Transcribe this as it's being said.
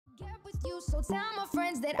So tell my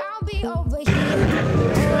friends that I'll be over here.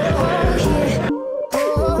 Oh, yeah.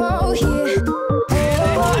 Oh, yeah.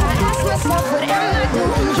 Oh, I ask myself, what am I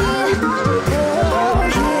doing here?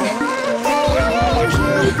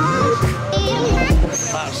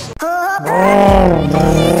 Oh,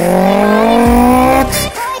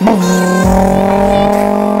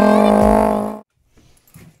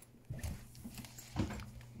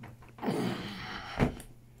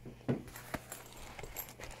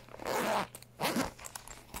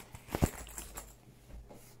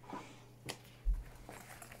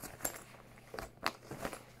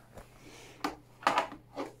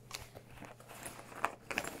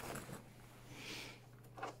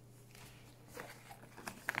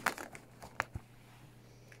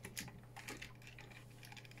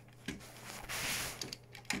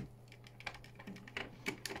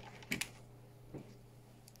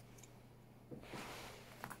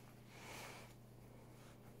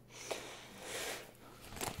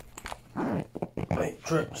 Right,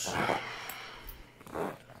 trips.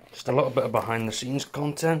 Just a little bit of behind the scenes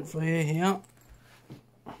content for you here.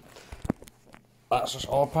 That's us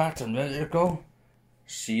all packed and ready to go.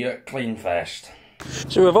 See you at Cleanfest.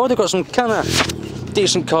 So we've already got some kind of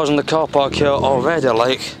decent cars in the car park here already,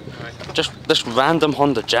 like just this random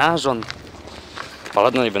Honda Jazz on, well, I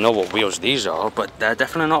don't even know what wheels these are, but they're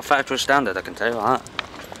definitely not factory standard, I can tell you that.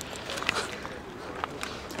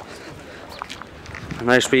 A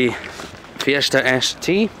nice wee Fiesta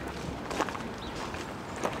ST,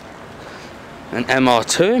 an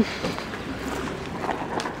MR2.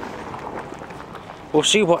 We'll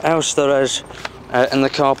see what else there is in the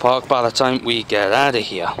car park by the time we get out of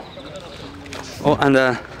here. Oh, and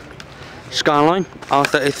a Skyline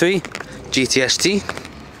R33 GTST.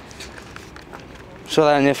 So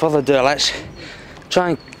without any further ado, let's try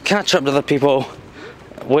and catch up to the people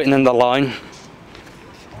waiting in the line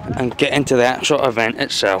and get into the actual event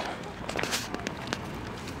itself.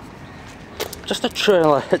 Just a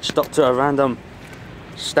trailer hitched up to a random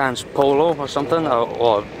stance polo or something,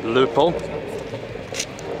 or lupo.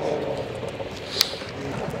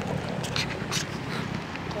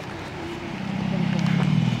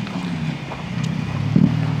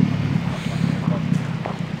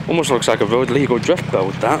 Almost looks like a road legal drift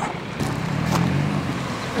build, that.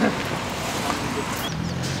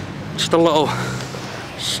 Just a little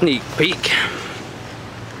sneak peek.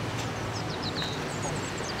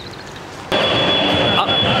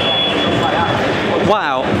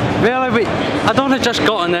 Wow, really? I'd only just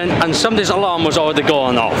gotten in and somebody's alarm was already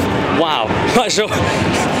going off. Wow. Right, so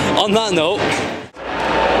on that note,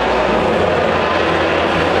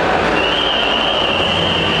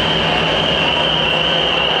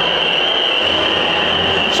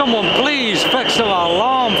 someone please fix the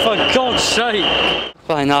alarm, for God's sake.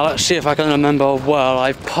 Right, now let's see if I can remember where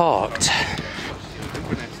I've parked.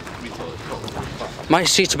 Might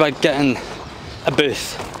see about getting a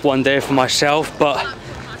booth one day for myself, but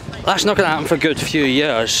that's not going to happen for a good few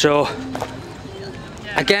years, so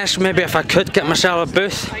I guess maybe if I could get myself a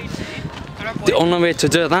booth, the only way to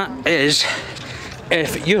do that is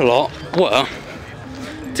if you lot were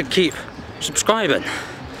to keep subscribing.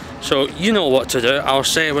 So you know what to do. I'll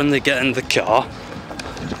say when they get in the car,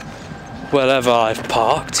 wherever I've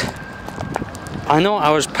parked. I know I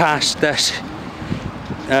was past this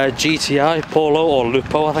GTI Polo or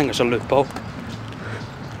Lupo, I think it's a Lupo.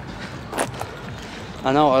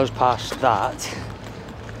 I know I was past that.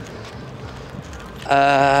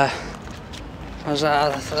 Was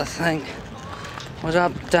that, I think, was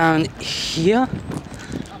that down here?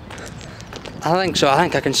 I think so, I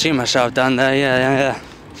think I can see myself down there, yeah.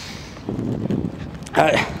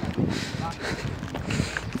 Right.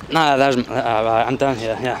 Nah, there's, right, I'm down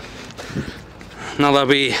here, yeah. Another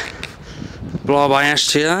wee blow by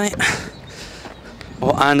STI.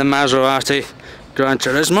 Oh, and the Maserati Gran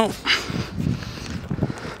Turismo.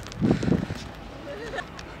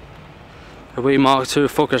 A wee Mark II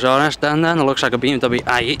Focus RS down there, and it looks like a BMW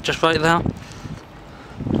i8 just right there.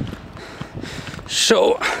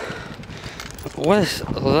 So, with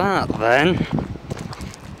that then,